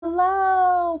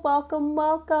welcome,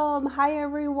 welcome. Hi,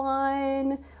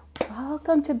 everyone.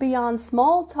 Welcome to Beyond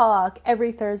Small Talk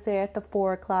every Thursday at the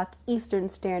 4 o'clock Eastern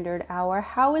Standard Hour.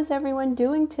 How is everyone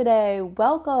doing today?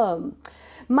 Welcome.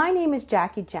 My name is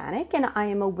Jackie Janik, and I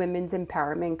am a women's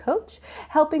empowerment coach,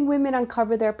 helping women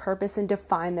uncover their purpose and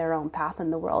define their own path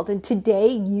in the world. And today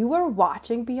you are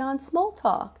watching Beyond Small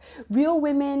Talk, real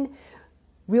women,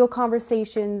 real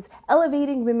conversations,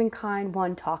 elevating womankind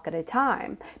one talk at a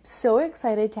time. So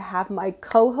excited to have my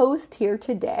co-host here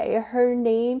today. Her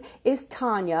name is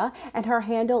Tanya, and her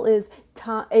handle is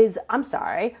Tanya,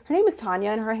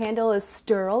 and her handle is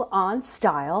Stirl on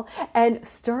Style. And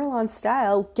Stirl on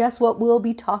Style, guess what we'll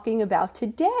be talking about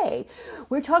today?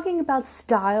 We're talking about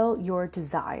style your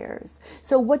desires.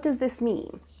 So what does this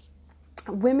mean?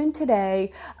 Women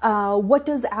today, what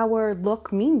does our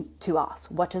look mean to us?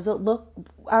 What does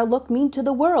our look mean to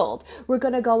the world? We're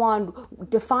going to go on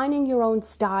defining your own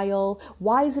style.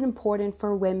 Why is it important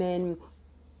for women?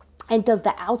 And does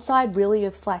the outside really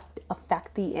affect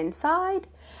the inside?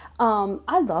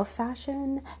 I love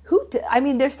fashion.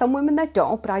 There's some women that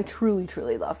don't, but I truly,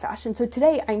 truly love fashion. So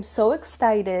today I'm so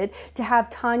excited to have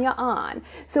Tanya on.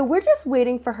 So we're just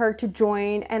waiting for her to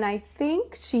join, and I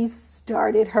think she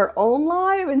started her own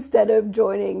live instead of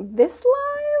joining this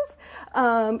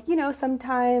live.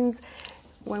 Sometimes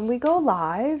when we go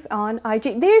live on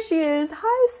IG, there she is.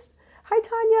 Hi,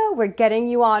 Tanya. We're getting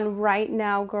you on right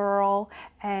now, girl.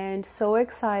 And so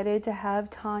excited to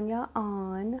have Tanya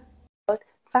on.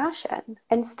 Fashion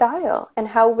and style and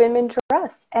how women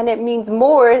dress. And it means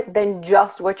more than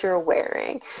just what you're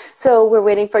wearing. So we're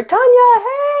waiting for Tanya.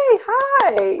 Hey,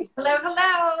 hi. Hello,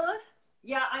 hello.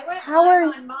 Yeah, I went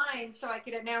live on mine so I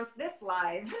could announce this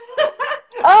live.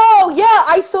 Oh, yeah,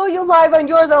 I saw you live on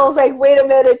yours. I was like, wait a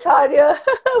minute, Tanya.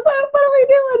 what are we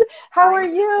doing? How are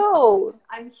you?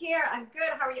 I'm here. I'm good.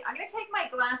 How are you? I'm going to take my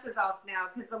glasses off now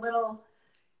because the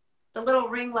little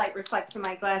ring light reflects in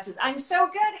my glasses. I'm so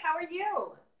good. How are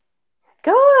you?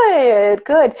 Good,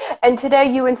 good. And today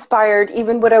you inspired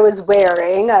even what I was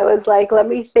wearing. I was like, let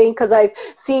me think, because I've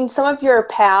seen some of your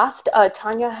past.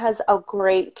 Tanya has a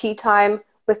great tea time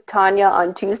with Tanya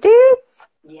on Tuesdays.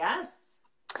 Yes.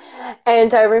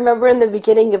 And I remember in the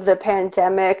beginning of the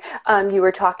pandemic, you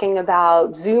were talking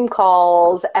about Zoom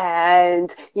calls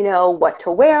and, what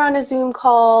to wear on a Zoom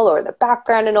call or the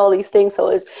background and all these things. So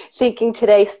I was thinking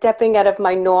today, stepping out of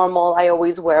my normal, I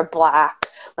always wear black.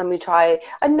 Let me try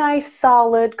a nice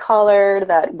solid color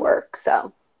that works.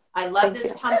 So I love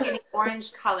this pumpkin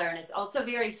orange color, and it's also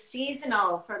very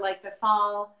seasonal for like the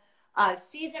fall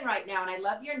season right now. And I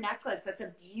love your necklace. That's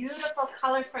a beautiful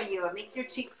color for you. It makes your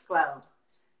cheeks glow.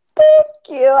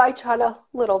 Thank you. I tried a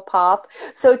little pop.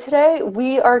 So today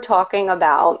we are talking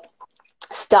about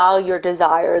style your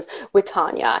desires with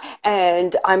Tanya,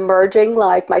 and I'm merging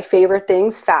like my favorite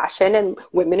things, fashion and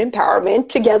women empowerment,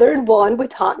 together in one with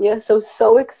Tanya.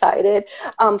 So excited.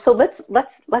 So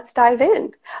let's dive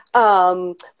in.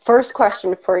 First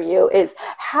question for you is,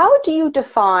 how do you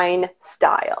define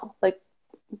style? Like,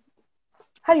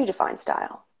 how do you define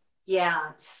style?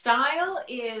 Yeah, style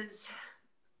is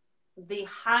the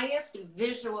highest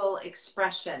visual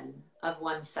expression of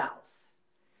oneself.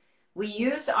 We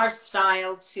use our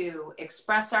style to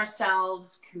express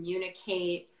ourselves,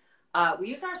 communicate. We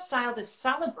use our style to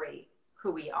celebrate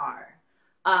who we are.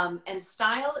 And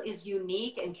style is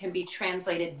unique and can be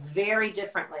translated very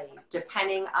differently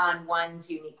depending on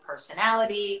one's unique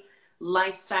personality,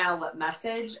 lifestyle, what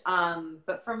message.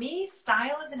 But for me,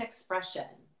 style is an expression.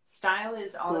 Style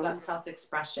is all about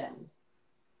self-expression.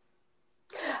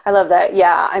 I love that.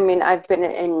 Yeah, I've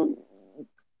been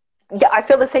yeah, I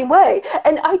feel the same way.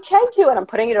 And I tend to, and I'm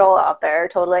putting it all out there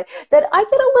totally, that I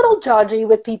get a little judgy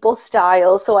with people's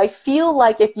style. So I feel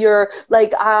like if you're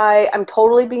like, I'm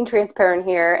totally being transparent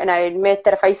here. And I admit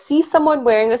that if I see someone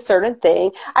wearing a certain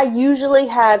thing, I usually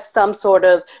have some sort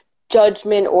of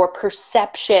judgment or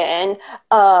perception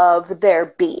of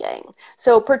their being.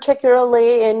 So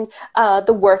particularly in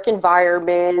the work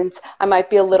environment, I might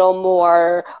be a little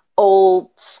more old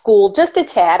school, just a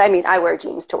tad. I wear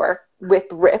jeans to work with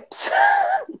rips.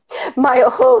 My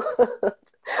whole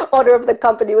owner of the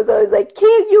company was always like,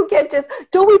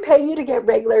 don't we pay you to get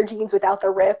regular jeans without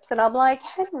the rips? And I'm like,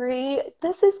 Henry,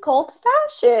 this is called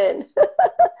fashion.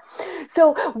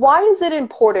 So why is it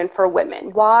important for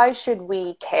women? Why should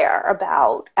we care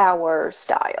about our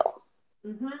style?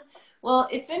 Mm-hmm. Well,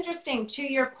 it's interesting. To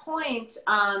your point,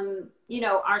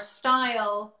 our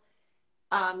style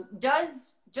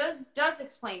does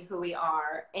explain who we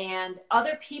are, and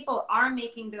other people are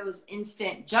making those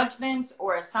instant judgments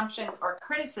or assumptions or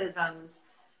criticisms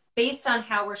based on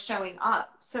how we're showing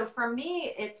up. So for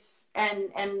me, it's, and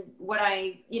what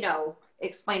I,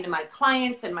 explain to my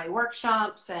clients and my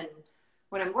workshops and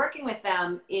when I'm working with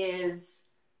them is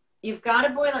you've got to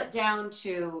boil it down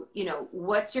to,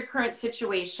 what's your current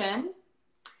situation?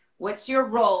 What's your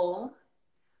role?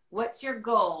 What's your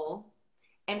goal?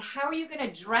 And how are you going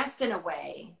to dress in a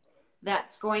way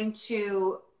that's going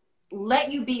to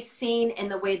let you be seen in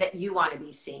the way that you want to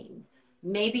be seen?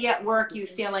 Maybe at work you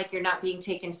feel like you're not being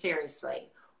taken seriously.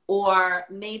 Or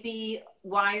maybe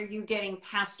why are you getting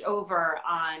passed over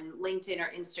on LinkedIn or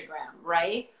Instagram,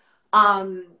 right?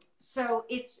 So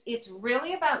it's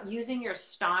really about using your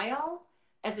style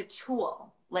as a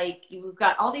tool. Like we've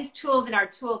got all these tools in our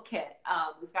toolkit.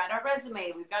 We've got our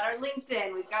resume, we've got our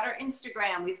LinkedIn, we've got our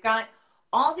Instagram, we've got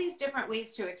all these different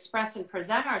ways to express and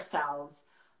present ourselves.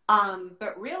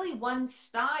 But really one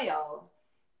style,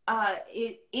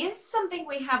 it is something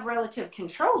we have relative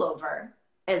control over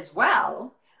as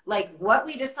well. Like what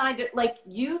we decided, like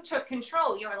you took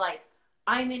control. You were like,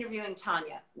 I'm interviewing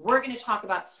Tanya. We're going to talk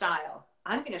about style.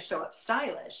 I'm going to show up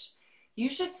stylish. You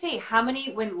should see how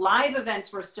many, when live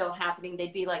events were still happening,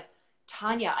 they'd be like,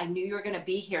 Tanya, I knew you were going to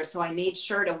be here, so I made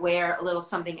sure to wear a little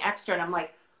something extra. And I'm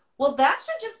like, well, that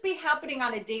should just be happening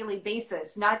on a daily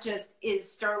basis, not just is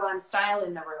Sterling style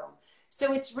in the room.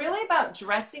 So it's really about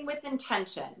dressing with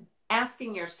intention,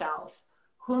 asking yourself,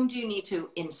 whom do you need to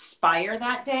inspire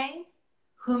that day?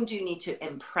 Whom do you need to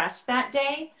impress that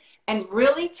day? And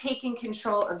really taking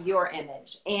control of your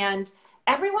image. And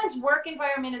everyone's work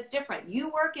environment is different. You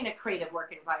work in a creative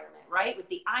work environment, right? With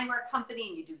the eyewear company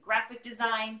and you do graphic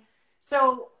design.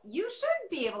 So you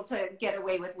should be able to get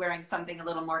away with wearing something a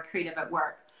little more creative at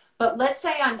work. But let's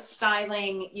say I'm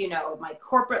styling, my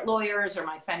corporate lawyers or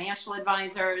my financial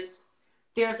advisors.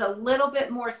 There's a little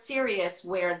bit more serious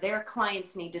where their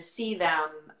clients need to see them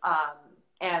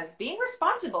as being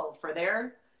responsible for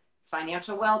their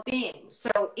financial well-being. So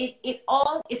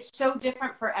it's so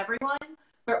different for everyone,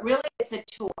 but really it's a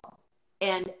tool.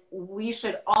 And we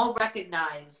should all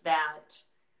recognize that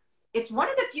it's one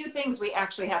of the few things we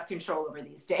actually have control over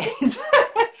these days.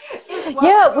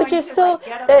 Yeah, which is so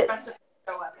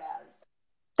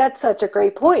that's such a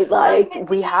great point. Like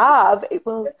we have,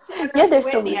 well, yeah, there's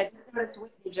so many. I just noticed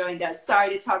Whitney joined us.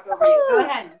 Sorry to talk over you. Go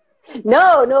ahead.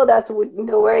 No, that's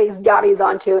no worries. Yadi's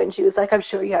on too, and she was like, I'm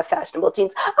sure you have fashionable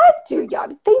jeans. I do,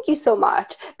 Yadi. Thank you so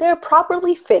much. They're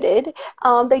properly fitted.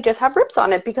 They just have rips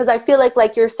on it because I feel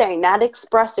like you're saying, that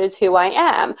expresses who I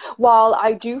am. While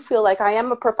I do feel like I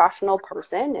am a professional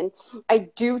person and I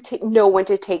do know when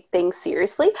to take things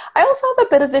seriously, I also have a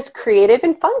bit of this creative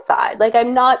and fun side. Like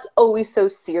I'm not always so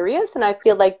serious, and I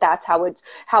feel like that's how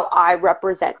I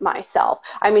represent myself.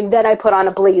 I mean, then I put on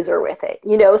a blazer with it,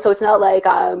 so it's not like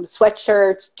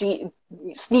sweatshirts,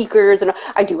 sneakers, and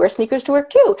I do wear sneakers to work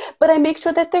too, but I make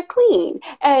sure that they're clean.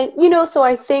 And, so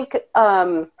I think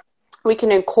we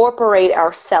can incorporate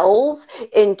ourselves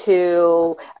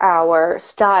into our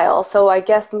style. So I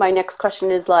guess my next question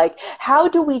is like, how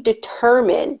do we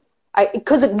determine,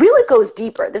 because it really goes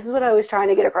deeper. This is what I was trying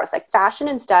to get across. Like fashion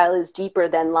and style is deeper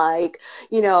than like,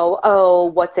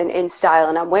 what's in style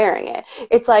and I'm wearing it.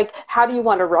 It's like, how do you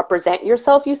want to represent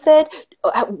yourself? You said,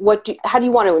 how do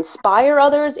you want to inspire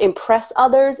others, impress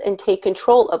others, and take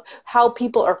control of how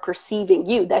people are perceiving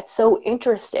you? That's so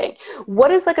interesting. What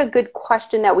is like a good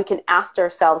question that we can ask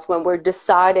ourselves when we're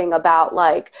deciding about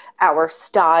like our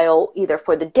style, either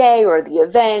for the day or the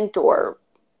event or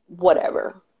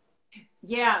whatever?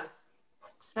 Yes.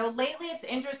 So lately it's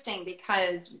interesting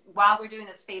because while we're doing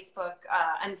this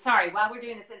while we're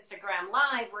doing this Instagram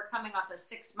Live, we're coming off of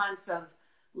 6 months of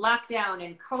lockdown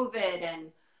and COVID.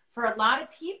 And for a lot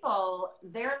of people,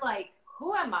 they're like,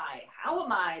 who am I? How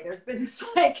am I? There's been this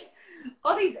like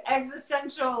all these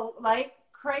existential like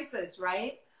crisis,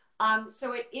 right?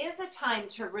 So it is a time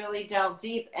to really delve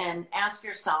deep and ask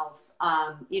yourself,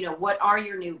 what are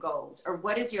your new goals, or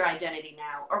what is your identity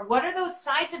now? Or what are those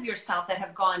sides of yourself that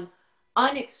have gone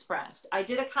unexpressed? I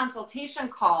did a consultation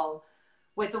call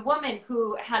with a woman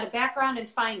who had a background in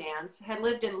finance, had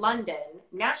lived in London.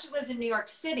 Now she lives in New York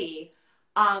City,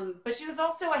 but she was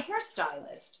also a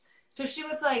hairstylist. So she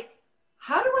was like,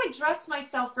 how do I dress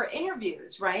myself for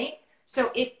interviews, right?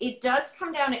 So it does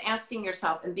come down to asking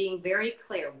yourself and being very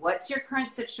clear, what's your current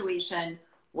situation?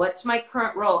 What's my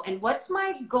current role? And what's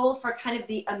my goal for kind of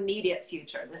the immediate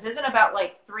future? This isn't about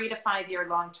like 3 to 5 year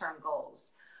long-term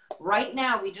goals. Right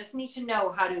now, we just need to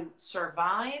know how to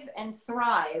survive and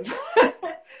thrive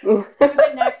through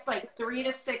the next like 3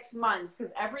 to 6 months,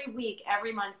 because every week,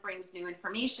 every month brings new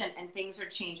information and things are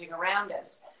changing around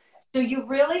us. So you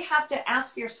really have to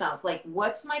ask yourself, like,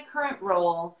 what's my current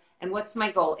role And what's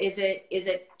my goal? Is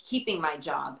it keeping my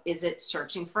job? Is it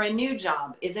searching for a new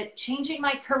job? Is it changing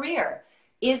my career?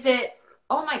 Is it,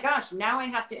 oh my gosh, now I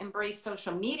have to embrace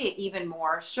social media even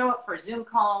more, show up for Zoom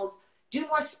calls, do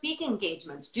more speaking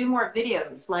engagements, do more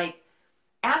videos. Like,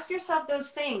 ask yourself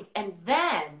those things and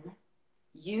then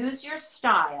use your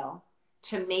style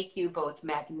to make you both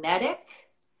magnetic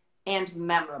and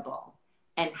memorable.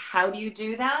 And how do you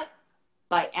do that?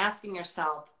 By asking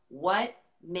yourself, what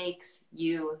makes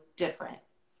you different?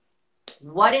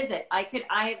 What is it?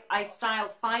 I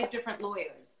styled 5 different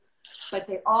lawyers, but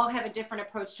they all have a different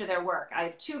approach to their work. I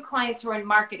have 2 clients who are in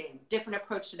marketing, different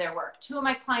approach to their work. 2 of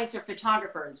my clients are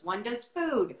photographers. One does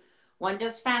food, one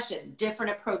does fashion,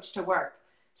 different approach to work.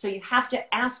 So you have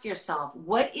to ask yourself,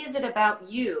 what is it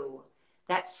about you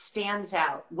that stands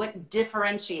out? What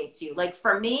differentiates you? Like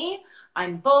for me,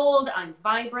 I'm bold, I'm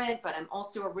vibrant, but I'm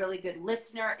also a really good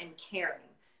listener and caring.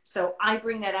 So I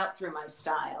bring that out through my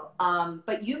style.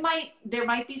 But there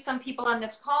might be some people on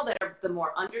this call that are the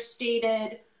more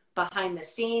understated, behind the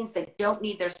scenes. They don't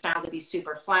need their style to be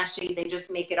super flashy. They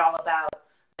just make it all about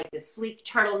like the sleek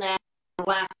turtleneck,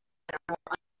 glasses that are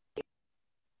more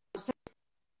as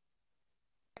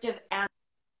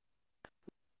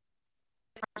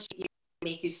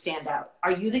make you stand out.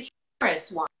 Are you the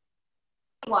humorous one?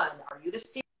 Are you the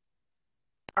serious?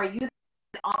 Are you the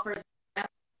that offers?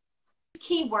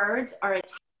 Keywords are a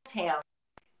telltale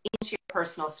into your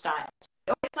personal style.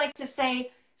 I always like to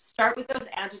say, start with those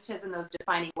adjectives and those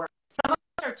defining words. Some of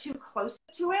us are too close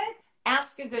to it.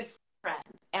 Ask a good friend.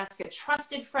 Ask a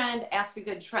trusted friend. Ask a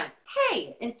good friend.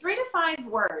 Hey, in 3 to 5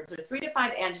 words or 3 to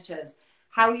 5 adjectives,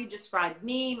 how you describe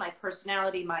me, my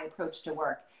personality, my approach to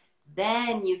work.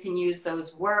 Then you can use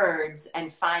those words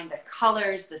and find the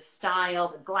colors, the style,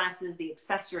 the glasses, the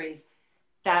accessories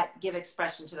that give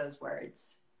expression to those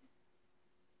words.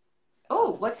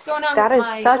 Oh, what's going on That with is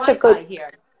my such a Wi-Fi good.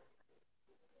 here?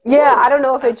 Yeah, Ooh, I don't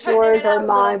know if I'm it's cutting in yours and or out a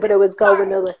little mine, but it bit. was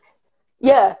going Sorry. to.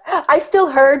 Yeah, I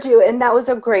still heard you, and that was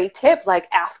a great tip. Like,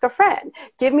 ask a friend.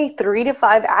 Give me 3 to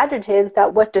 5 adjectives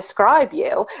that would describe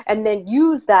you, and then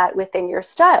use that within your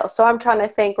style. So I'm trying to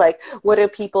think, like, what do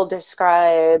people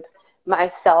describe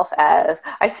myself as?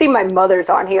 I see my mother's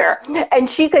on here, and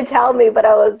she could tell me, but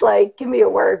I was like, give me a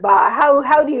word, Ma.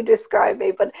 How do you describe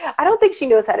me? But I don't think she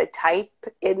knows how to type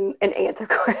in an answer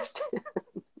question.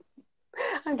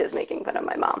 I'm just making fun of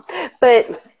my mom,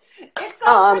 but. It's so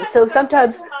good. I'm So so glad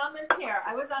sometimes, your mom is here.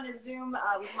 I was on a Zoom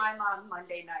with my mom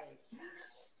Monday night.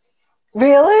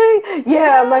 really?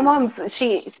 Yeah, my Yes.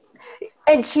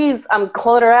 mom's, I'm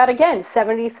calling her out again,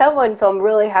 77, so I'm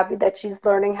really happy that she's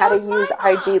learning how to How's use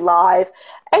my IG mom? Live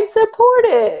and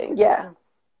supporting. Yeah.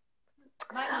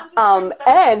 My mom just turned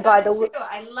And by 77 the way, too.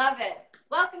 I love it.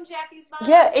 Welcome, Jackie's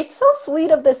yeah, mom. it's so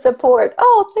sweet of the support.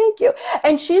 Oh, thank you.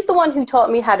 And she's the one who taught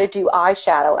me how to do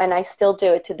eyeshadow, and I still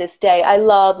do it to this day. I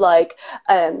love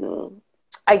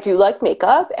I do like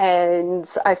makeup, and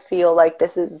I feel like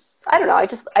this is, I don't know,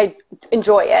 I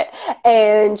enjoy it.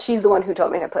 And she's the one who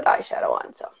taught me to put eyeshadow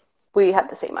on, so we have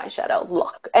the same eyeshadow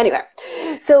look. Anyway,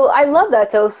 so I love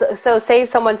that. So say if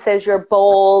someone says you're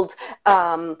bold,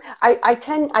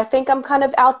 I think I'm kind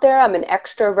of out there. I'm an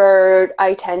extrovert.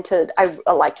 I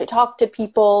like to talk to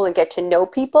people and get to know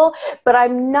people, but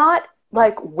I'm not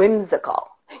like whimsical.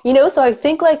 So I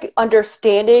think like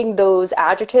understanding those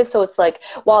adjectives. So it's like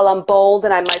while I'm bold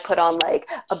and I might put on like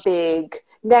a big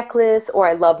necklace, or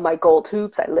I love my gold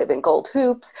hoops. I live in gold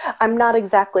hoops. I'm not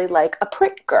exactly like a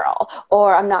print girl,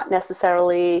 or I'm not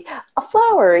necessarily a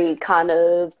flowery kind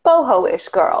of boho-ish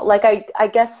girl. Like I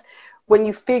guess when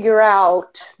you figure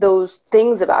out those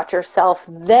things about yourself,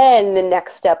 then the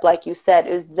next step, like you said,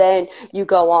 is then you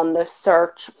go on the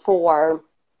search for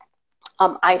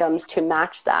items to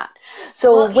match that.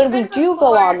 So Well, when we even do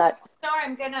go on before, that, sorry,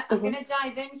 I'm mhm, gonna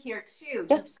dive in here too.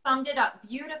 yeah, You've summed it up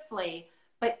beautifully.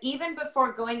 But even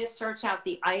before going to search out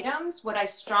the items, what I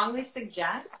strongly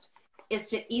suggest is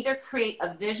to either create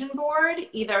a vision board,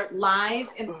 either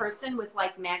live in person with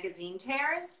like magazine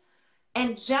tears,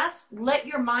 and just let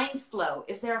your mind flow.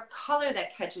 Is there a color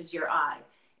that catches your eye?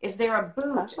 Is there a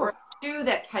boot or oh, a shoe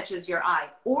that catches your eye?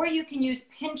 Or you can use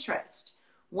Pinterest.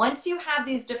 Once you have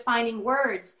these defining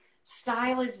words,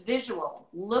 style is visual.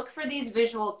 Look for these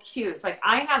visual cues. Like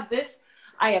I have this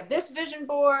vision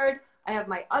board. I have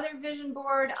my other vision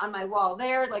board on my wall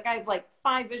there. Like I have like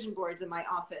 5 vision boards in my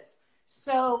office.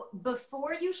 So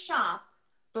before you shop,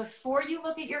 before you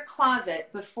look at your closet,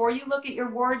 before you look at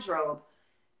your wardrobe,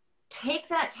 take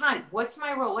that time. What's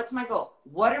my role? What's my goal?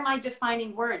 What are my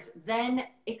defining words? Then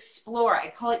explore. I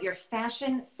call it your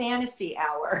fashion fantasy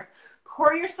hour.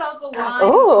 Pour yourself a wine,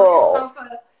 pour oh, yourself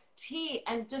a tea,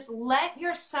 and just let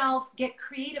yourself get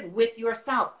creative with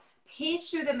yourself. Page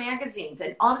through the magazines,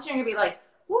 and all of a sudden you're gonna be like,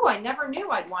 "Ooh, I never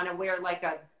knew I'd want to wear like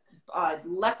a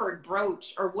leopard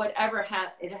brooch or whatever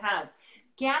it has."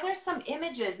 Gather some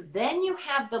images, then you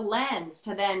have the lens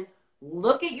to then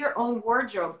look at your own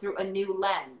wardrobe through a new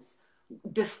lens.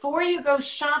 Before you go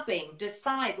shopping,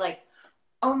 decide like,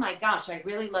 oh my gosh, I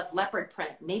really love leopard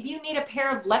print. Maybe you need a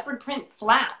pair of leopard print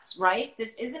flats, right?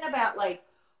 This isn't about like,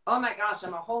 oh my gosh,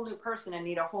 I'm a whole new person and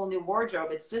need a whole new wardrobe.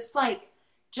 It's just like,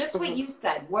 just what you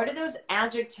said. What are those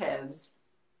adjectives?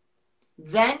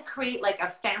 Then create like a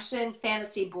fashion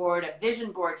fantasy board, a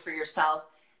vision board for yourself.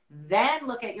 Then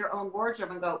look at your own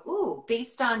wardrobe and go, ooh,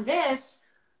 based on this,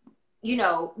 you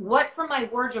know, what from my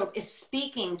wardrobe is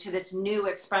speaking to this new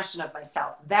expression of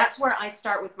myself? That's where I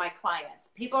start with my clients.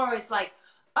 People are always like,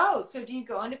 oh, so do you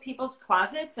go into people's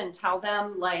closets and tell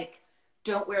them like,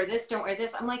 don't wear this, don't wear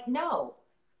this? I'm like, no.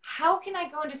 How can I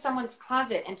go into someone's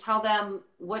closet and tell them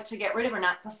what to get rid of or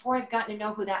not before I've gotten to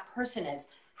know who that person is,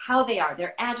 how they are,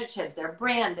 their adjectives, their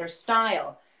brand, their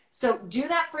style? So do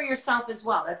that for yourself as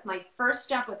well. That's my first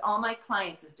step with all my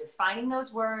clients, is defining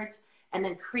those words and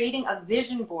then creating a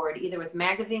vision board, either with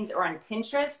magazines or on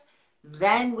Pinterest.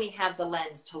 Then we have the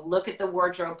lens to look at the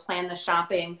wardrobe, plan the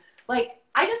shopping. Like,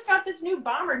 I just got this new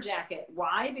bomber jacket.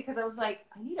 Why? Because I was like,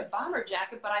 I need a bomber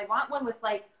jacket, but I want one with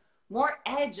like more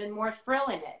edge and more frill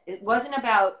in it. It wasn't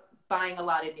about buying a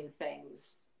lot of new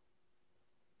things.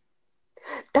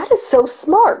 That is so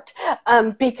smart,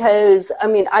 because I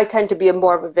mean, I tend to be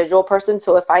more of a visual person,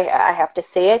 so if I have to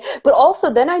say it, but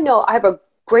also then I know I have a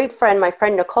great friend, my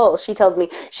friend Nicole. She tells me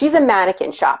she's a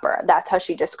mannequin shopper. That's how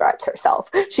she describes herself.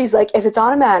 She's like, if it's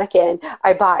on a mannequin,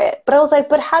 I buy it. But I was like,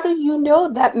 but how do you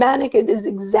know that mannequin is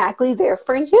exactly there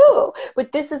for you?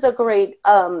 But this is a great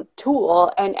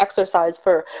tool and exercise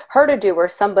for her to do, or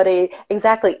somebody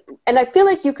exactly. And I feel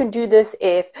like you can do this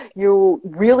if you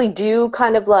really do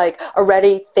kind of like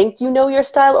already think you know your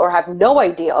style, or have no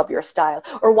idea of your style,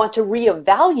 or want to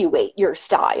reevaluate your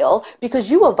style because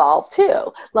you evolve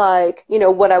too. Like, you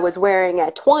know, what I was wearing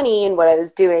at 20 and what I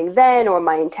was doing then, or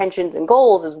my intentions and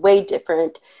goals, is way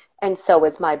different. And so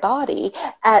is my body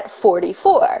at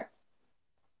 44.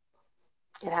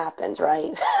 It happens,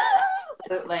 right?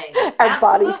 Absolutely. Our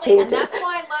bodies change. And that's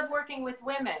why I love working with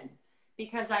women,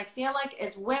 because I feel like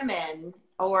as women,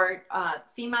 or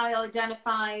female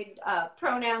identified,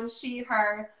 pronouns she,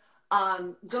 her,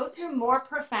 go through more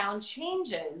profound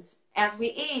changes as we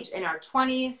age in our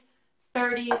 20s,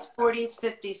 30s, 40s,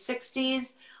 50s,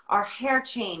 60s. Our hair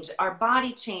changes, our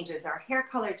body changes, our hair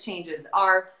color changes,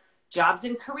 our jobs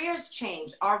and careers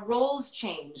change, our roles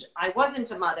change. I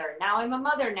wasn't a mother, now I'm a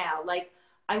mother now. Like,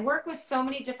 I work with so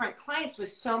many different clients with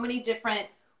so many different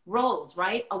roles,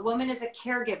 right? A woman is a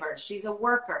caregiver, she's a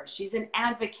worker, she's an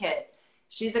advocate,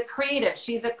 she's a creative,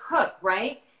 she's a cook,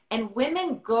 right? And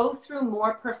women go through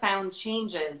more profound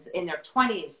changes in their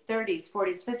 20s, 30s,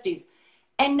 40s, 50s.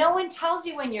 And no one tells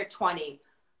you when you're 20,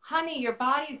 honey, your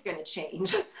body's going to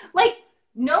change. Like,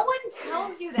 no one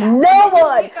tells you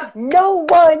that. No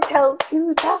one tells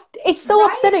you that. It's so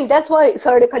upsetting. That's why,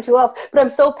 sorry to cut you off, but I'm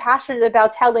so passionate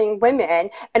about telling women,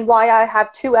 and why I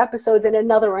have 2 episodes and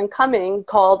another one coming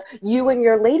called You and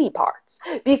Your Lady Parts.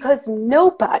 Because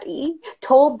nobody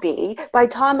told me by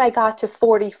the time I got to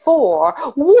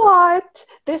 44, what?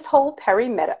 This whole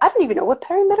perimenopause, I don't even know what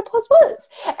perimenopause was.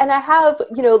 And I have,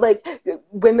 you know, like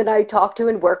women I talk to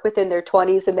and work with in their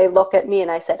 20s, and they look at me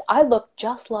and I said, I look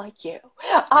just like you.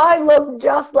 I look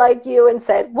just like you, and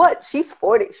said, what? She's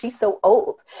 40. She's so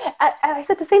old. And I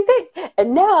said the same thing.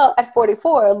 And now at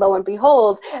 44, lo and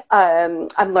behold,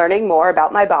 I'm learning more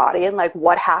about my body and like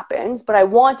what happens. But I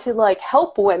want to like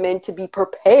help women to be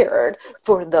prepared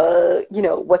for the, you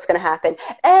know, what's going to happen.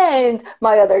 And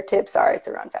my other tips are, it's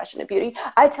around fashion and beauty.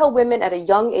 I tell women at a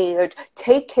young age,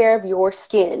 take care of your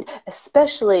skin,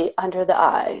 especially under the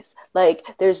eyes. Like,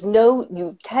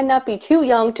 you cannot be too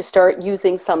young to start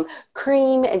using some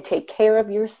cream and take care of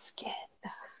your skin.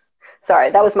 Sorry,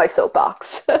 that was my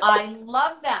soapbox. I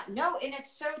love that. No, and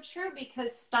it's so true,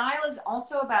 because style is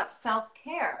also about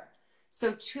self-care.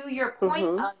 So to your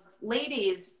point of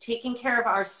ladies, taking care of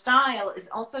our style is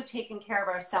also taking care of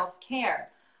our self-care.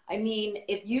 I mean,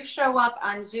 if you show up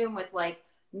on Zoom with like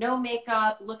no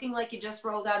makeup, looking like you just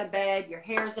rolled out of bed, your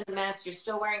hair's in a mess, you're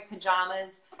still wearing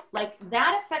pajamas, like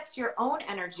that affects your own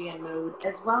energy and mood,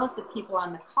 as well as the people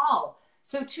on the call.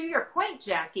 So to your point,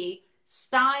 Jackie,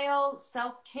 style,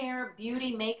 self-care,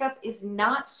 beauty, makeup is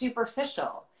not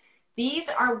superficial. These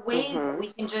are ways that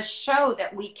we can just show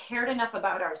that we cared enough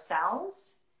about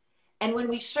ourselves. And when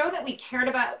we show that we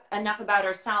cared enough about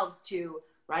ourselves to,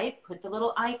 right, put the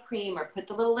little eye cream or put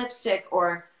the little lipstick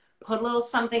or put a little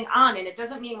something on. And it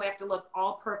doesn't mean we have to look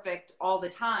all perfect all the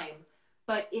time,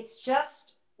 but it's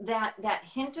just that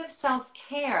hint of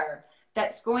self-care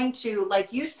that's going to,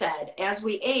 like you said, as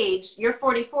we age, you're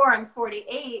 44, I'm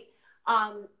 48,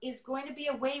 is going to be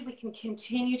a way we can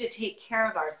continue to take care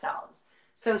of ourselves.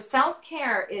 So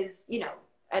self-care is, you know,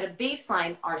 at a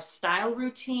baseline, our style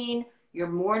routine, your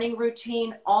morning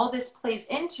routine, all this plays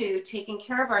into taking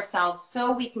care of ourselves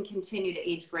so we can continue to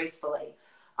age gracefully.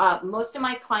 Most of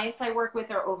my clients I work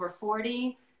with are over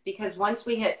 40, because once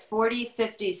we hit 40,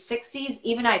 50, 60s,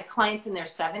 even I have clients in their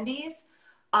 70s,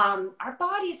 our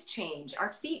bodies change, our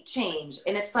feet change.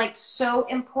 And it's like so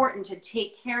important to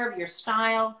take care of your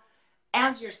style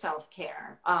as your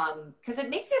self-care, because it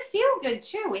makes you feel good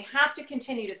too. We have to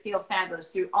continue to feel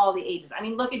fabulous through all the ages. I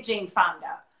mean, look at Jane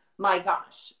Fonda. My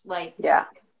gosh, like, Yeah.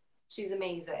 she's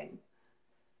amazing.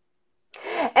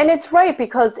 And it's right,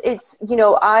 because it's, you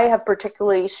know, I have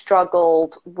particularly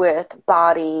struggled with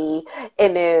body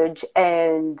image,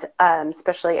 and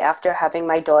especially after having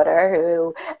my daughter,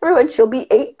 who, everyone, she'll be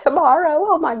 8 tomorrow.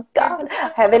 Oh my God.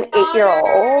 I have an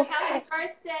 8-year-old. Happy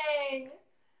birthday.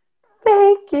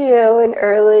 Thank you. And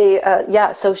early,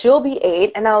 yeah, so she'll be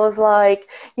 8. And I was like,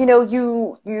 you know,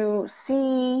 you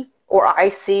see, or I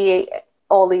see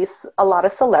a lot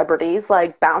of celebrities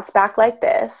like bounce back like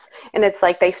this. And it's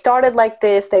like they started like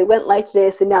this, they went like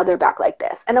this, and now they're back like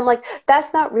this. And I'm like,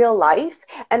 that's not real life.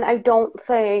 And I don't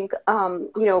think, you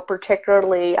know,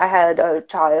 particularly I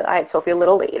had Sophie a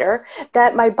little later,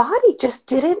 that my body just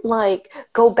didn't like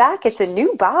go back. It's a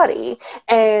new body.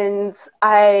 And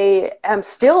I am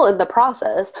still in the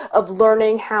process of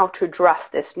learning how to dress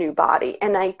this new body.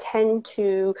 And I tend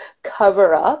to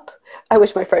cover up. I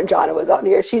wish my friend Jonna was on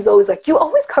here. She's always like, you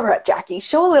always cover up, Jackie.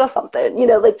 Show a little something, you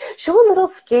know, like show a little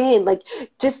skin, like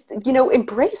just, you know,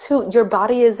 embrace who your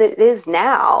body is, it is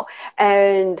now.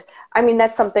 And I mean,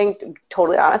 that's something,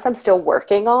 totally honest, I'm still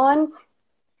working on.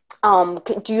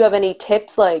 Do you have any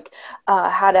tips, like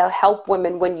how to help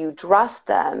women when you dress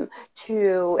them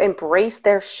to embrace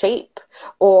their shape,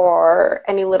 or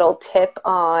any little tip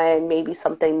on maybe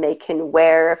something they can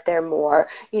wear if they're more,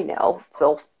 you know,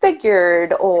 full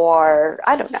figured, or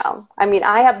I don't know. I mean,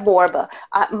 I have more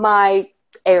of my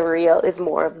area is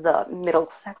more of the middle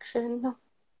section.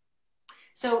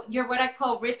 So you're what I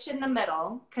call rich in the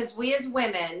middle, because we as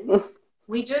women,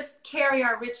 we just carry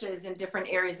our riches in different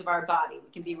areas of our body.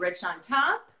 We can be rich on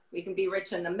top, we can be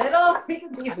rich in the middle, we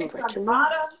can be rich on the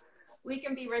bottom, we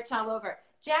can be rich all over.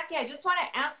 Jackie, I just want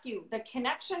to ask you, the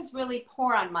connection's really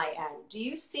poor on my end. Do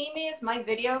you see me? Is my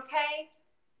video okay?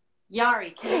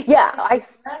 Yari, can you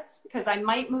because I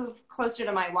might move closer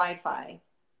to my Wi-Fi.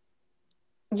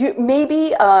 You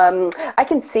maybe I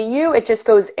can see you. It just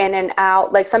goes in and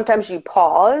out. Like sometimes you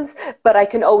pause, but I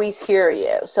can always hear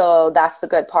you. So that's the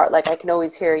good part. Like I can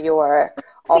always hear your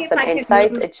awesome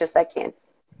insights. It's just I can't.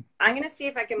 I'm going to see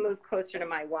if I can move closer to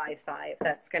my Wi-Fi, if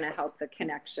that's going to help the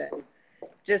connection,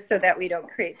 just so that we don't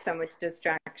create so much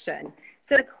distraction.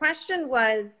 So the question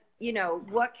was, you know,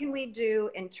 what can we do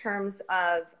in terms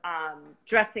of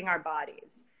dressing our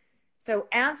bodies? So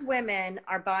as women,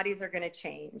 our bodies are going to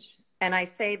change. And I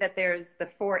say that there's the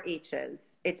 4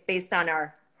 H's. It's based on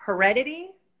our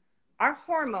heredity, our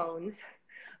hormones,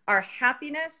 our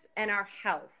happiness, and our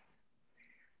health.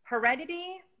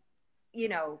 Heredity, you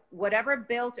know, whatever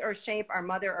build or shape our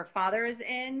mother or father is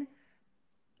in,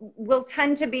 will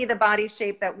tend to be the body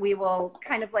shape that we will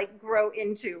kind of like grow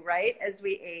into, right, as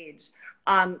we age.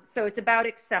 So it's about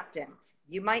acceptance.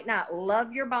 You might not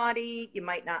love your body, you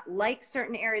might not like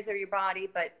certain areas of your body,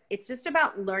 but it's just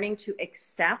about learning to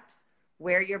accept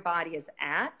where your body is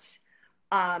at,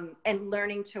 and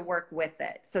learning to work with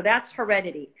it. So that's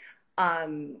heredity.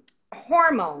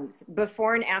 Hormones,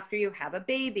 before and after you have a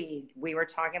baby. We were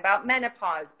talking about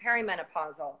menopause,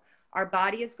 perimenopausal. Our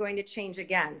body is going to change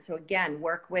again. So again,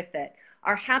 work with it.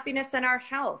 Our happiness and our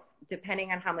health,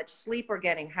 depending on how much sleep we're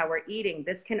getting, how we're eating,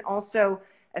 this can also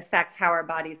affect how our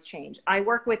bodies change. I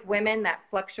work with women that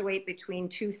fluctuate between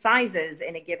 2 sizes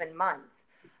in a given month.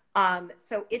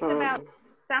 So it's about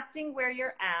accepting where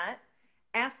you're at,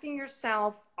 asking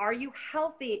yourself, are you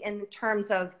healthy in terms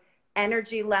of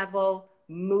energy level,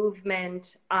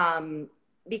 movement?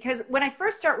 Because when I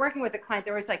first start working with a client,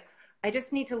 there was like, I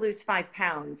just need to lose 5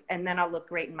 pounds and then I'll look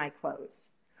great in my clothes.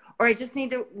 Or I just need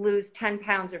to lose 10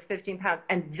 pounds or 15 pounds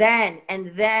and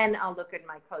then I'll look good in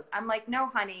my clothes. I'm like, no,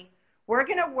 honey, we're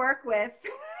going to work with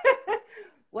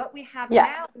what we have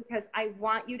now, because I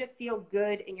want you to feel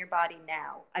good in your body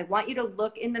now. I want you to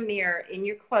look in the mirror in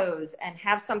your clothes and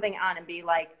have something on and be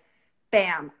like,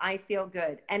 bam, I feel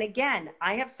good. And again,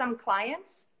 I have some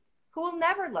clients who will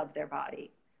never love their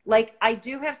body. Like, I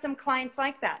do have some clients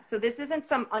like that. So this isn't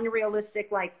some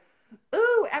unrealistic, like,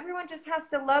 ooh, everyone just has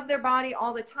to love their body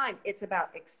all the time. It's about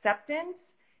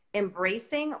acceptance,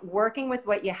 embracing, working with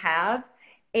what you have,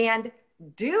 and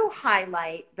do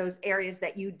highlight those areas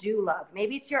that you do love.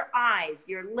 Maybe it's your eyes,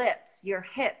 your lips, your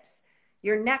hips,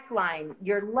 your neckline,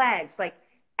 your legs. Like,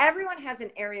 everyone has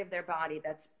an area of their body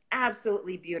that's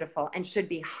absolutely beautiful and should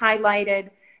be highlighted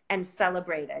and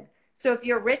celebrated. So if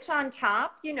you're rich on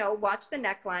top, you know, watch the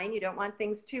neckline. You don't want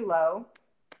things too low.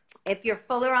 If you're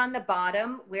fuller on the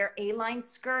bottom, wear A-line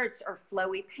skirts or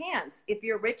flowy pants. If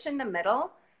you're rich in the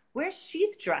middle, wear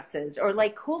sheath dresses or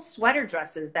like cool sweater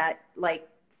dresses that like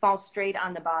fall straight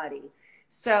on the body.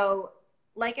 So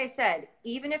like I said,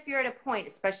 even if you're at a point,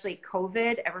 especially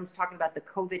COVID, everyone's talking about the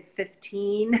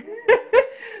COVID-15,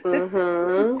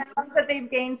 Mm-hmm. the pounds that they've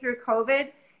gained through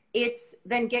COVID, it's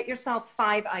then get yourself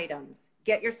 5 items.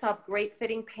 Get yourself great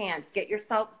fitting pants. Get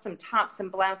yourself some tops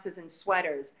and blouses and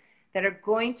sweaters that are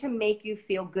going to make you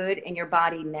feel good in your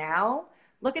body now.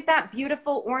 Look at that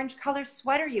beautiful orange color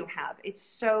sweater you have. It's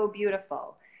so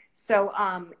beautiful. So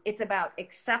it's about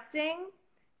accepting,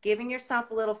 giving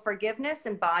yourself a little forgiveness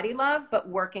and body love, but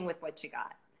working with what you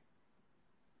got.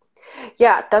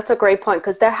 Yeah, that's a great point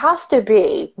because there has to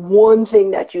be one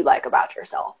thing that you like about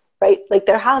yourself, right? Like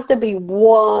there has to be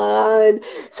one.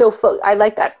 So I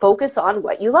like that. Focus on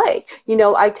what you like. You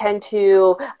know, I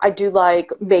do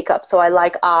like makeup, so I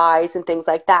like eyes and things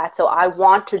like that. So I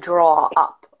want to draw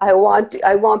up. I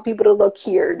want people to look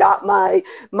here, not my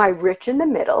rich in the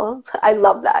middle. I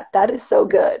love that. That is so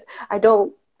good. I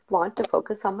don't want to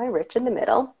focus on my rich in the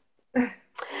middle.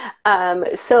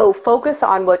 So focus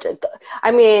on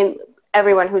I mean,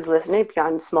 everyone who's listening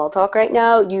beyond small talk right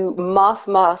now, you must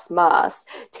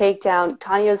take down.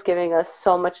 Tanya's giving us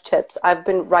so much tips. I've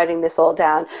been writing this all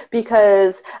down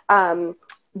because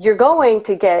you're going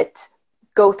to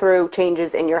go through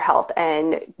changes in your health.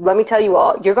 And let me tell you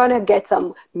all, you're going to get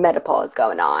some menopause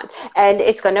going on and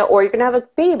or you're going to have a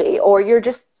baby or you're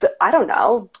just, I don't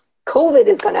know, COVID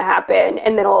is going to happen.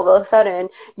 And then all of a sudden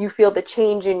you feel the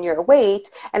change in your weight.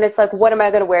 And it's like, what am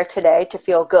I going to wear today to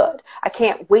feel good? I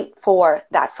can't wait for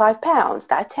that 5 pounds,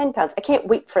 that 10 pounds. I can't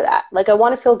wait for that. Like, I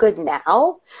want to feel good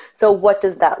now. So what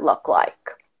does that look like?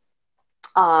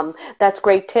 That's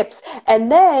great tips. And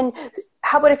then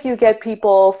how about if you get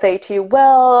people say to you,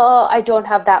 well, I don't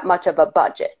have that much of a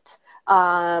budget.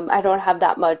 I don't have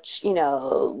that much,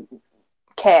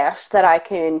 cash that I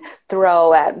can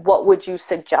throw at. What would you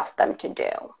suggest them to do?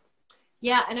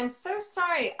 Yeah, and I'm so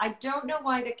sorry. I don't know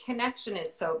why the connection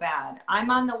is so bad. I'm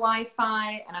on the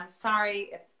Wi-Fi, and I'm sorry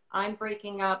if I'm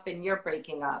breaking up and you're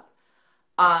breaking up.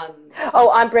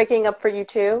 Oh, I'm breaking up for you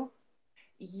too?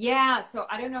 Yeah, so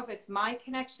I don't know if it's my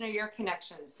connection or your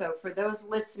connection. So for those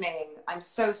listening, I'm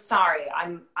so sorry.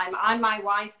 I'm on my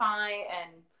Wi-Fi,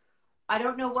 and I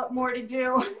don't know what more to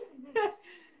do.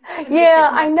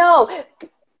 Yeah, I know.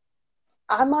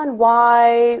 I'm on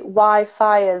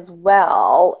Wi-Fi as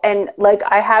well, and like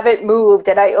I haven't moved,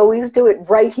 and I always do it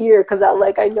right here because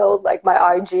I know like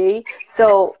my IG,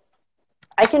 so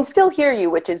I can still hear you,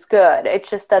 which is good.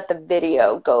 It's just that the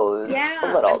video goes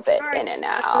a little bit in and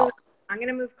out. I'm going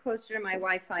to move closer to my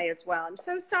Wi-Fi as well. I'm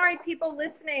so sorry, people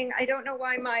listening. I don't know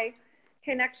why my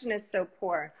connection is so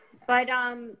poor, but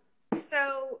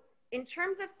so in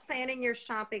terms of planning your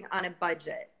shopping on a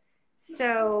budget,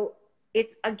 so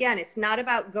it's not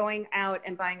about going out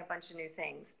and buying a bunch of new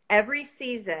things. Every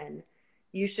season,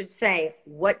 you should say,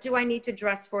 what do I need to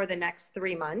dress for the next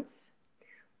 3 months?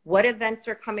 What events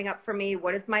are coming up for me?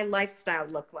 What does my lifestyle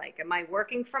look like? Am I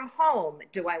working from home?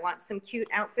 Do I want some cute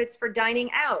outfits for dining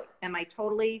out? Am I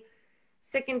totally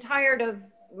sick and tired of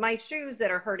my shoes that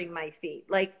are hurting my feet?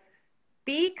 Like,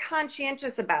 be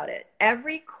conscientious about it.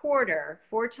 Every quarter,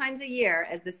 4 times a year,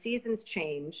 as the seasons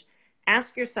change,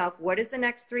 ask yourself, what does the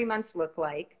next 3 months look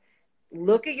like?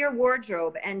 Look at your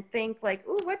wardrobe and think like,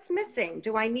 ooh, what's missing?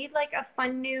 Do I need like a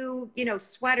fun new,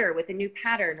 sweater with a new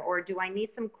pattern? Or do I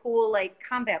need some cool like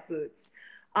combat boots?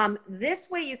 This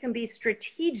way you can be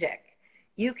strategic.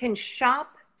 You can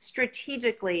shop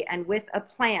strategically and with a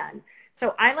plan.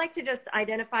 So I like to just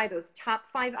identify those top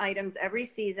 5 items every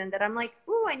season that I'm like,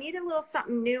 ooh, I need a little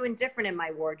something new and different in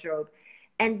my wardrobe.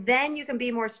 And then you can be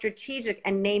more strategic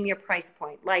and name your price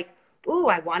point. Like, ooh,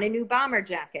 I want a new bomber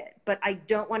jacket, but I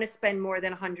don't want to spend more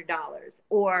than $100.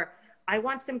 Or I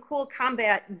want some cool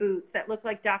combat boots that look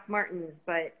like Doc Martens,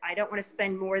 but I don't want to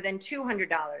spend more than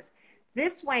 $200.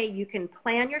 This way you can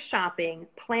plan your shopping,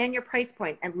 plan your price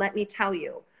point, and let me tell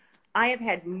you, I have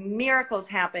had miracles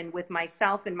happen with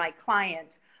myself and my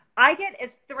clients. I get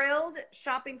as thrilled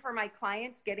shopping for my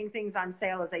clients, getting things on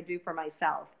sale as I do for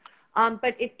myself.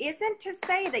 But it isn't to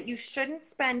say that you shouldn't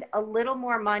spend a little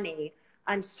more money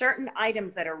on certain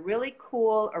items that are really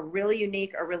cool or really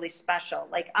unique or really special.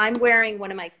 Like I'm wearing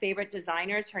one of my favorite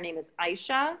designers. Her name is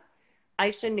Aisha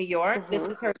New York. This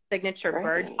is her signature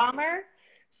bird bomber.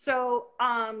 So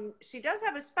she does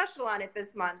have a special on it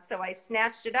this month. So I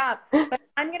snatched it up. But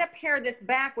I'm going to pair this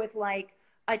back with like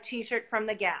a t-shirt from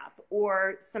the Gap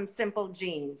or some simple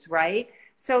jeans, right?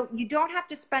 So you don't have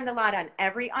to spend a lot on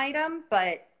every item,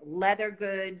 but leather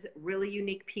goods, really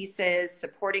unique pieces,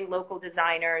 supporting local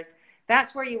designers.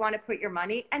 That's where you want to put your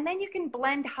money. And then you can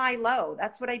blend high-low.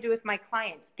 That's what I do with my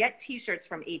clients. Get t-shirts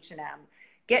from H&M,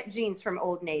 get jeans from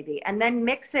Old Navy, and then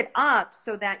mix it up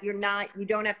so that you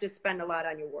don't have to spend a lot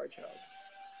on your wardrobe.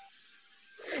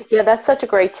 Yeah, that's such a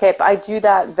great tip. I do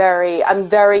that I'm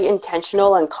very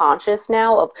intentional and conscious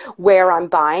now of where I'm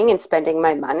buying and spending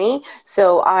my money.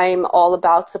 So I'm all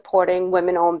about supporting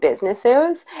women-owned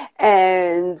businesses,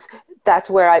 and that's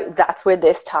where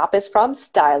this top is from,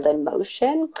 Style in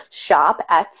Motion. Shop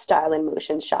at Style in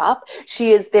Motion Shop. She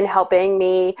has been helping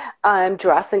me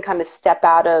dress and kind of step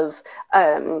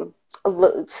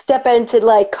into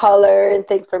like color and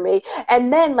things for me.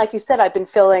 And then, like you said, I've been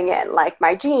filling in like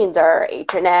my jeans or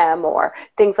H&M or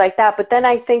things like that. But then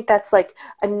I think that's like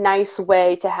a nice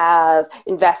way to have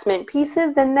investment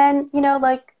pieces, and then,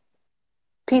 like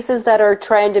pieces that are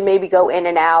trend and maybe go in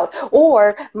and out,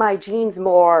 or my jeans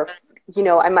more,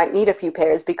 I might need a few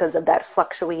pairs because of that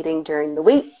fluctuating during the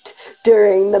week,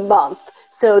 during the month.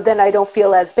 So then I don't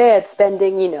feel as bad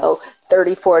spending,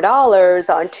 $34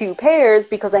 on two pairs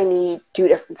because I need two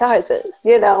different sizes,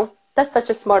 That's such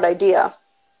a smart idea.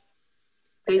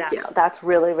 Thank you. That's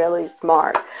really, really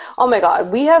smart. Oh my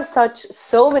God, we have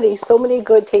so many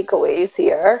good takeaways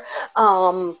here.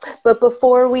 But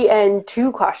before we end,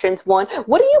 two questions. One,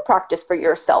 what do you practice for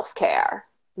your self-care?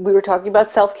 We were talking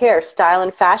about self-care. Style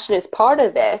and fashion is part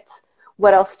of it.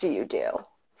 What else do you do?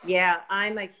 Yeah,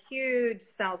 I'm a huge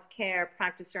self-care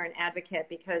practicer and advocate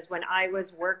because when I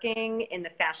was working in the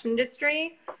fashion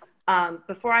industry,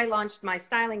 before I launched my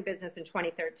styling business in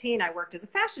 2013, I worked as a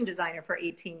fashion designer for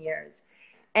 18 years.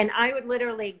 And I would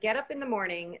literally get up in the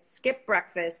morning, skip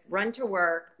breakfast, run to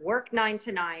work 9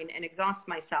 to 9, and exhaust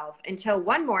myself until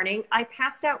one morning I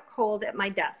passed out cold at my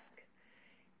desk.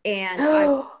 And I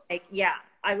was like, yeah,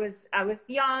 I was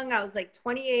young. I was like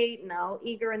 28 and all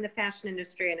eager in the fashion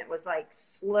industry. And it was like,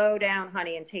 slow down,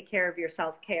 honey, and take care of your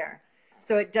self-care.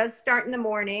 So it does start in the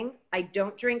morning. I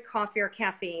don't drink coffee or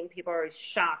caffeine. People are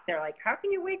shocked. They're like, how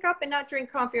can you wake up and not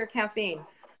drink coffee or caffeine?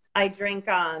 I drink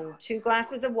 2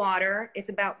 glasses of water. It's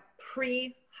about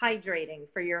pre-hydrating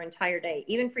for your entire day.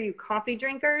 Even for you coffee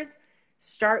drinkers,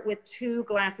 start with 2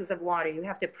 glasses of water. You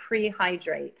have to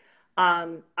pre-hydrate.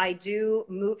 I do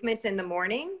movement in the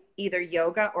morning, either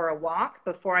yoga or a walk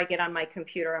before I get on my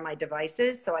computer or my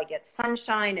devices. So I get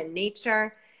sunshine and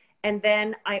nature. And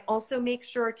then I also make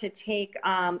sure to take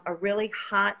a really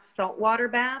hot saltwater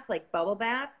bath, like bubble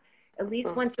bath, at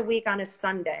least once a week on a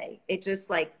Sunday. It just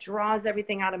like draws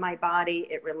everything out of my body.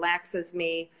 It relaxes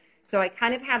me. So I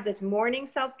kind of have this morning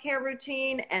self-care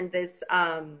routine and this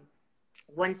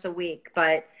once a week.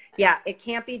 But yeah, it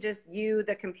can't be just you,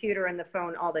 the computer, and the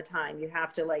phone all the time. You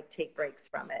have to like take breaks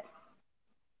from it.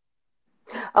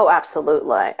 Oh,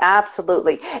 absolutely.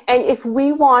 Absolutely. And if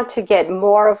we want to get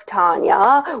more of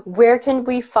Tanya, where can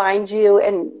we find you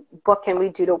and what can we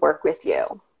do to work with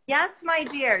you? Yes, my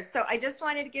dear. So I just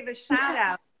wanted to give a shout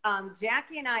out.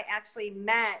 Jackie and I actually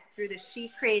met through the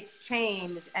She Creates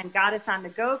Change and Goddess on the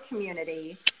Go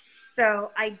community.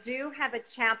 So I do have a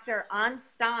chapter on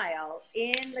style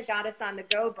in the Goddess on the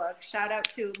Go book. Shout out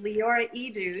to Leora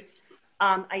Edut.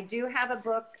 I do have a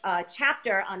book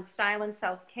chapter on style and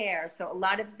self-care. So a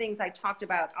lot of the things I talked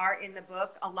about are in the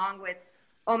book, along with,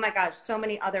 oh my gosh, so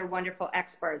many other wonderful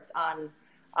experts on,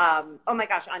 oh my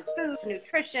gosh, on food,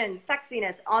 nutrition,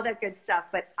 sexiness, all that good stuff.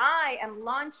 But I am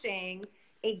launching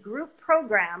a group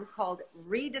program called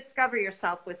Rediscover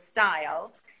Yourself with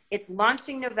Style. It's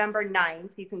launching November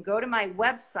 9th. You can go to my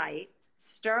website,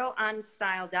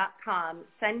 sterlonstyle.com.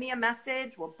 Send me a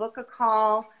message. We'll book a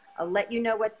call. I'll let you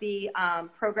know what the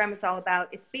program is all about.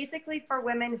 It's basically for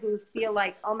women who feel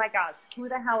like, oh my gosh, who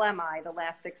the hell am I the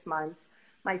last 6 months?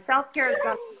 My self-care is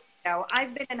gone,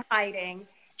 I've been in hiding.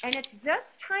 And it's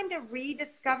just time to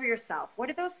rediscover yourself.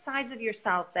 What are those sides of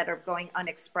yourself that are going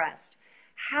unexpressed?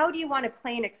 How do you want to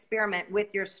play an experiment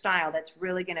with your style that's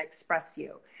really going to express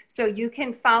you? So you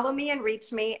can follow me and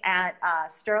reach me at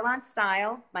Sterlon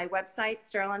Style, my website,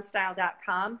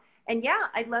 sterlonstyle.com. And yeah,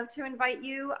 I'd love to invite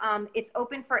you. It's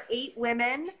open for 8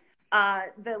 women.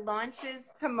 The launch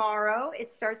is tomorrow. It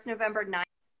starts November 9th.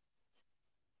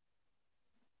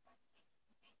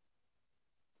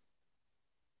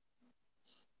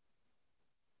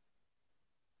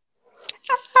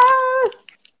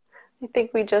 I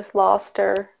think we just lost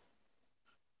her.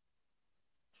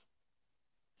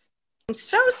 I'm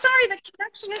so sorry. The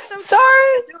connection is so Sorry.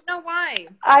 I don't know why.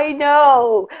 I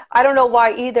know. I don't know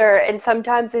why either. And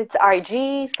sometimes it's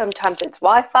IG, sometimes it's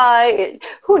Wi-Fi.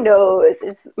 Who knows?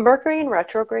 It's Mercury in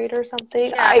retrograde or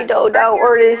something. Yes, I don't know.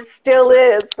 Or it still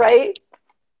is, right?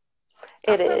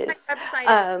 It is. My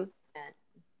website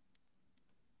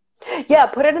Yeah,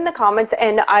 put it in the comments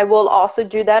and I will also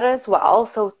do that as well.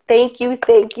 So thank you,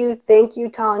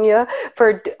 Tanya,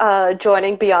 for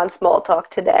joining Beyond Small Talk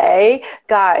today.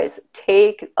 Guys,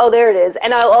 there it is.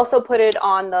 And I'll also put it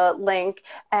on the link.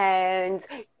 And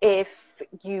if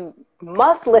you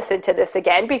must listen to this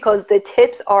again because the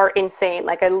tips are insane.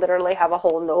 Like I literally have a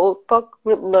whole notebook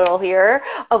little here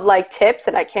of like tips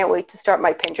and I can't wait to start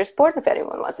my Pinterest board. If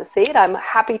anyone wants to see it, I'm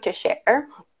happy to share.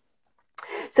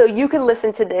 So you can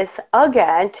listen to this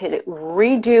again to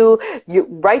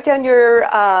write down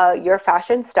your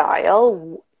fashion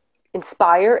style,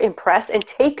 inspire, impress, and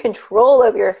take control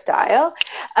of your style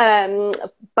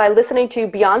by listening to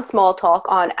Beyond Small Talk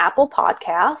on Apple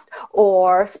Podcast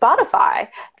or Spotify.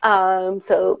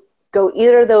 So go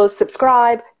either of those,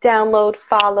 subscribe, download,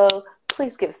 follow.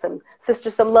 Please give some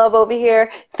sisters some love over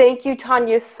here. Thank you,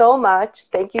 Tanya, so much.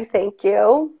 Thank you. Thank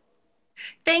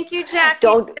you, Jackie.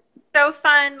 So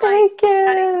fun. Thank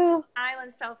you. Style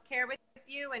and self-care with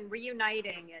you and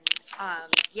reuniting. And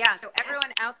so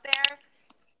everyone out there,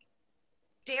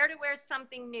 dare to wear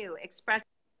something new. Express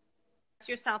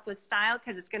yourself with style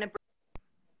because it's going to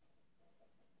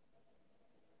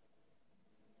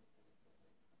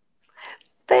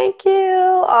Thank you.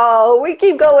 Oh, we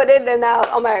keep going in and out.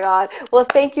 Oh my God. Well,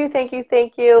 thank you.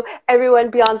 Everyone,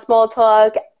 Beyond Small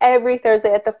Talk every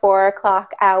Thursday at the 4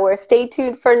 o'clock hour. Stay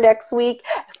tuned for next week.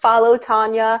 Follow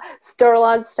Tanya, Sterl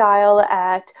on Style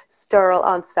at Sterl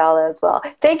on Style as well.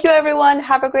 Thank you, everyone.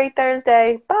 Have a great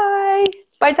Thursday. Bye.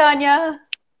 Bye, Tanya.